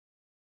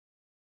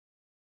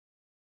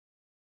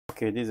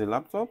Okay, this is a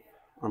laptop.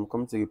 I'm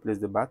coming to replace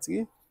the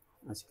battery.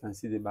 As you can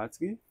see, the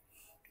battery.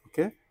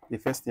 Okay, the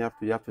first thing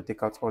you have to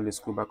take out all the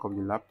screw back of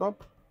the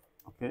laptop.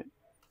 Okay,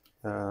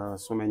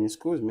 so many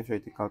screws. Make sure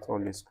you take out all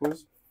the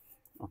screws.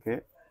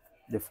 Okay,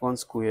 the front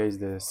screw here is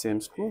the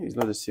same screw. It's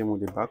not the same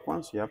with the back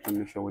one, so you have to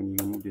make sure when you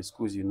remove the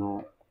screws, you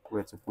know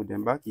where to put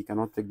them back. You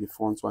cannot take the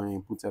front one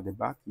and put it at the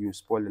back. You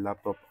spoil the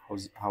laptop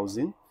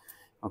housing.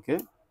 Okay,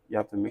 you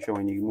have to make sure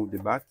when you remove the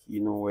back, you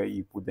know where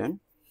you put them.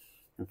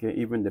 Okay,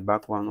 even the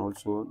back one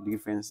also,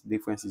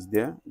 difference is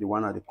there. The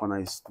one at the corner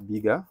is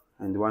bigger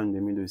and the one in the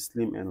middle is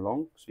slim and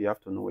long, so you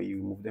have to know where you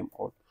remove them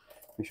all.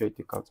 Make sure you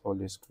take out all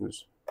the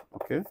screws.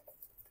 Okay,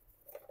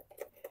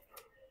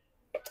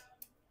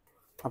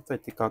 after I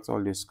take out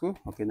all the screws,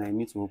 okay, now I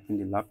need to open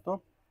the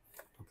laptop.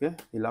 Okay,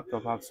 the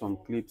laptop has some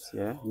clips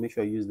here. Make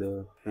sure you use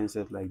the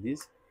pencil like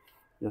this.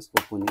 Just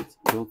open it.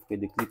 Don't forget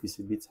the clip is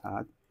a bit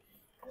hard.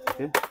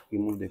 Okay,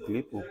 remove the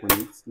clip,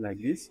 open it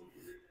like this.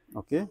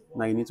 Okay,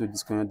 now you need to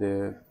disconnect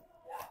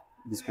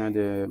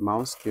the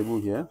mouse cable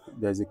here.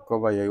 There's a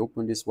cover here.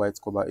 Open this white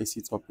cover, AC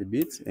it up a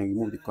bit and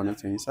remove the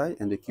connector inside,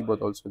 and the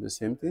keyboard also the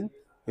same thing.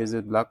 Here's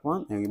the black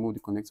one and remove the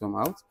connector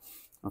out.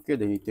 Okay,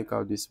 then you take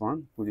out this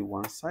one, put it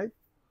one side.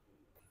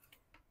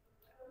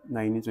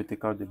 Now you need to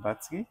take out the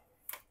battery.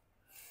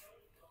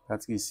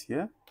 Battery is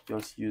here.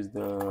 Just use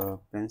the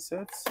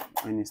pincets,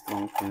 any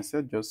strong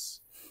pincet.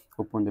 Just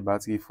open the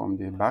battery from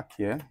the back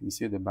here. You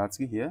see the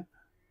battery here.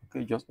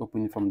 Okay, just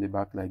open it from the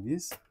back like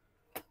this.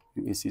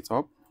 You AC it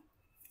up.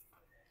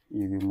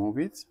 You remove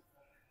it.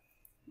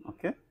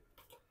 Okay,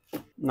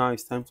 now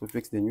it's time to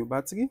fix the new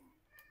battery.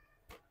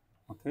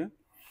 Okay,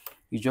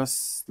 you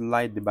just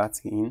slide the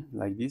battery in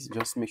like this.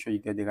 Just make sure you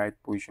get the right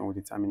position with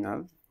the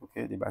terminal.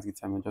 Okay, the battery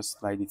terminal, just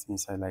slide it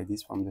inside like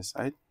this from the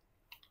side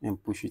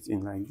and push it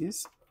in like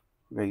this.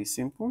 Very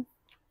simple.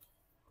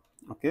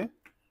 Okay,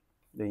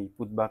 then you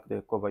put back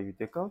the cover you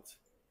take out.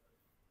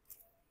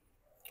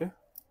 Okay,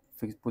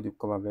 put the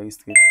cover very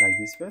straight like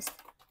this first.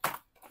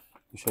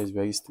 Make sure it's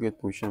very straight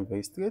position,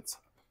 very straight.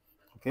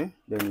 Okay,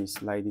 then you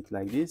slide it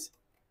like this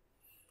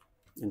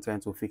and trying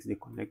to fix the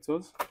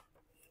connectors.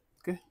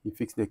 Okay, you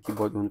fix the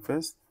keyboard on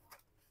first.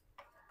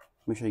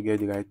 Make sure you get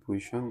the right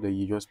position. Then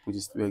you just put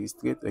it very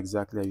straight,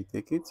 exactly how you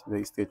take it,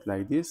 very straight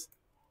like this.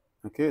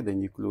 Okay,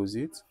 then you close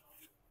it.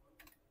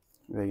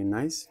 Very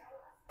nice.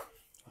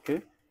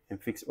 Okay,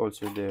 and fix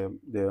also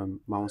the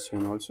mouse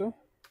one also.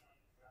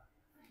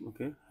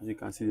 Okay, as you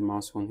can see the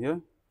mouse one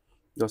here.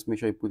 Just make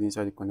sure you put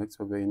inside the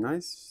connector. Very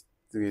nice.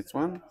 Straight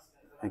one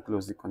and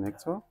close the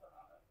connector.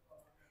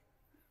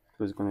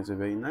 Close the connector.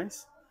 Very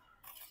nice.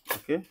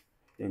 Okay,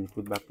 then you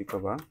put back the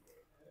cover.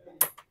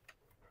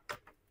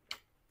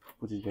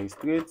 Put it very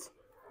straight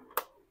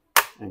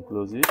and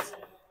close it.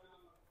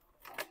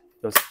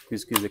 Just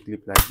squeeze the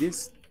clip like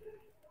this.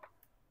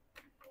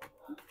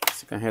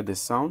 So you can hear the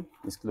sound.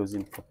 It's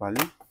closing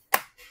properly.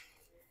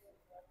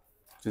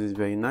 So this is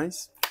very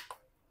nice.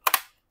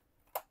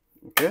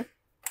 Okay.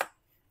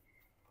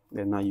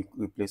 Then now you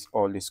replace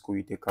all the screw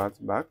you take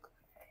out back.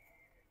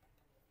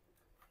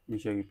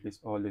 Make sure you replace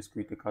all the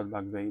screw you take out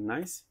back. Very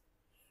nice.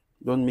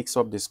 Don't mix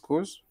up the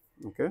screws.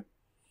 Okay.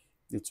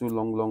 The two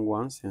long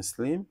ones and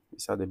slim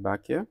is at the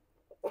back here.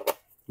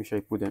 Make sure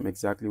you put them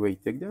exactly where you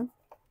take them.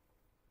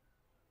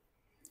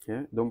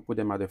 Okay, don't put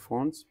them at the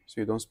front so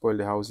you don't spoil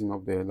the housing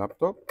of the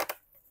laptop.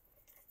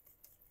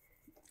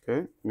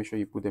 Okay, make sure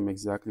you put them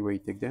exactly where you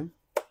take them.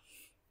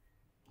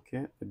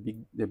 Okay,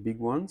 the big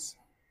ones,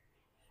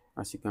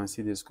 as you can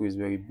see, the screw is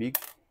very big.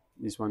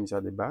 This one is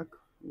at the back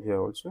here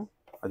also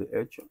at the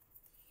edge.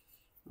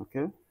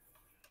 Okay,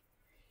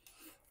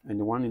 and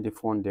the one in the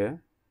front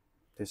there,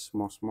 the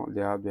small,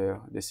 they have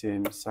the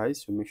same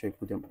size, so make sure you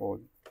put them all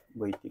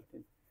where you take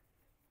them.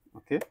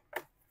 Okay.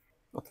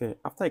 Okay,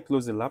 after I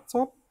close the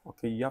laptop,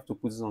 okay, you have to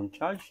put this on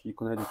charge. You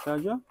connect the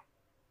charger.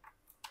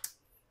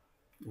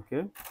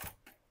 Okay,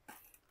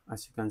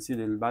 as you can see,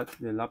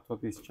 the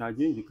laptop is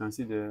charging. You can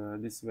see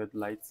this red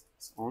light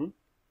is on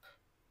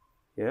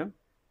here.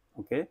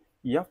 Okay,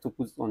 you have to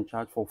put it on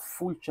charge for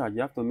full charge.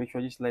 You have to make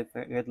sure this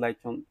red light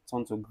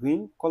turns to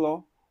green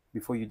color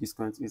before you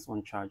disconnect it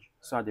on charge,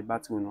 so that the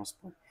battery will not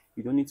spoil.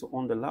 You don't need to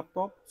on the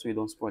laptop so you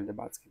don't spoil the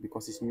battery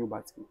because it's new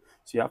battery.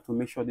 So you have to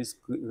make sure this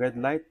red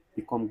light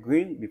become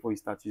green before you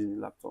start using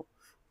the laptop.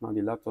 Now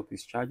the laptop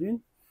is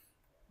charging.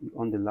 You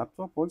on the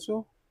laptop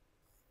also.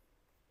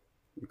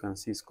 You can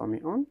see it's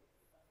coming on.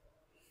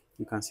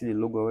 You can see the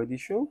logo already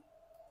show.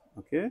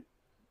 Okay,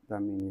 that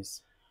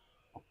means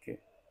okay.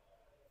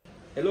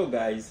 Hello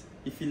guys,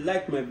 if you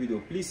like my video,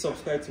 please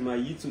subscribe to my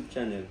YouTube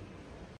channel.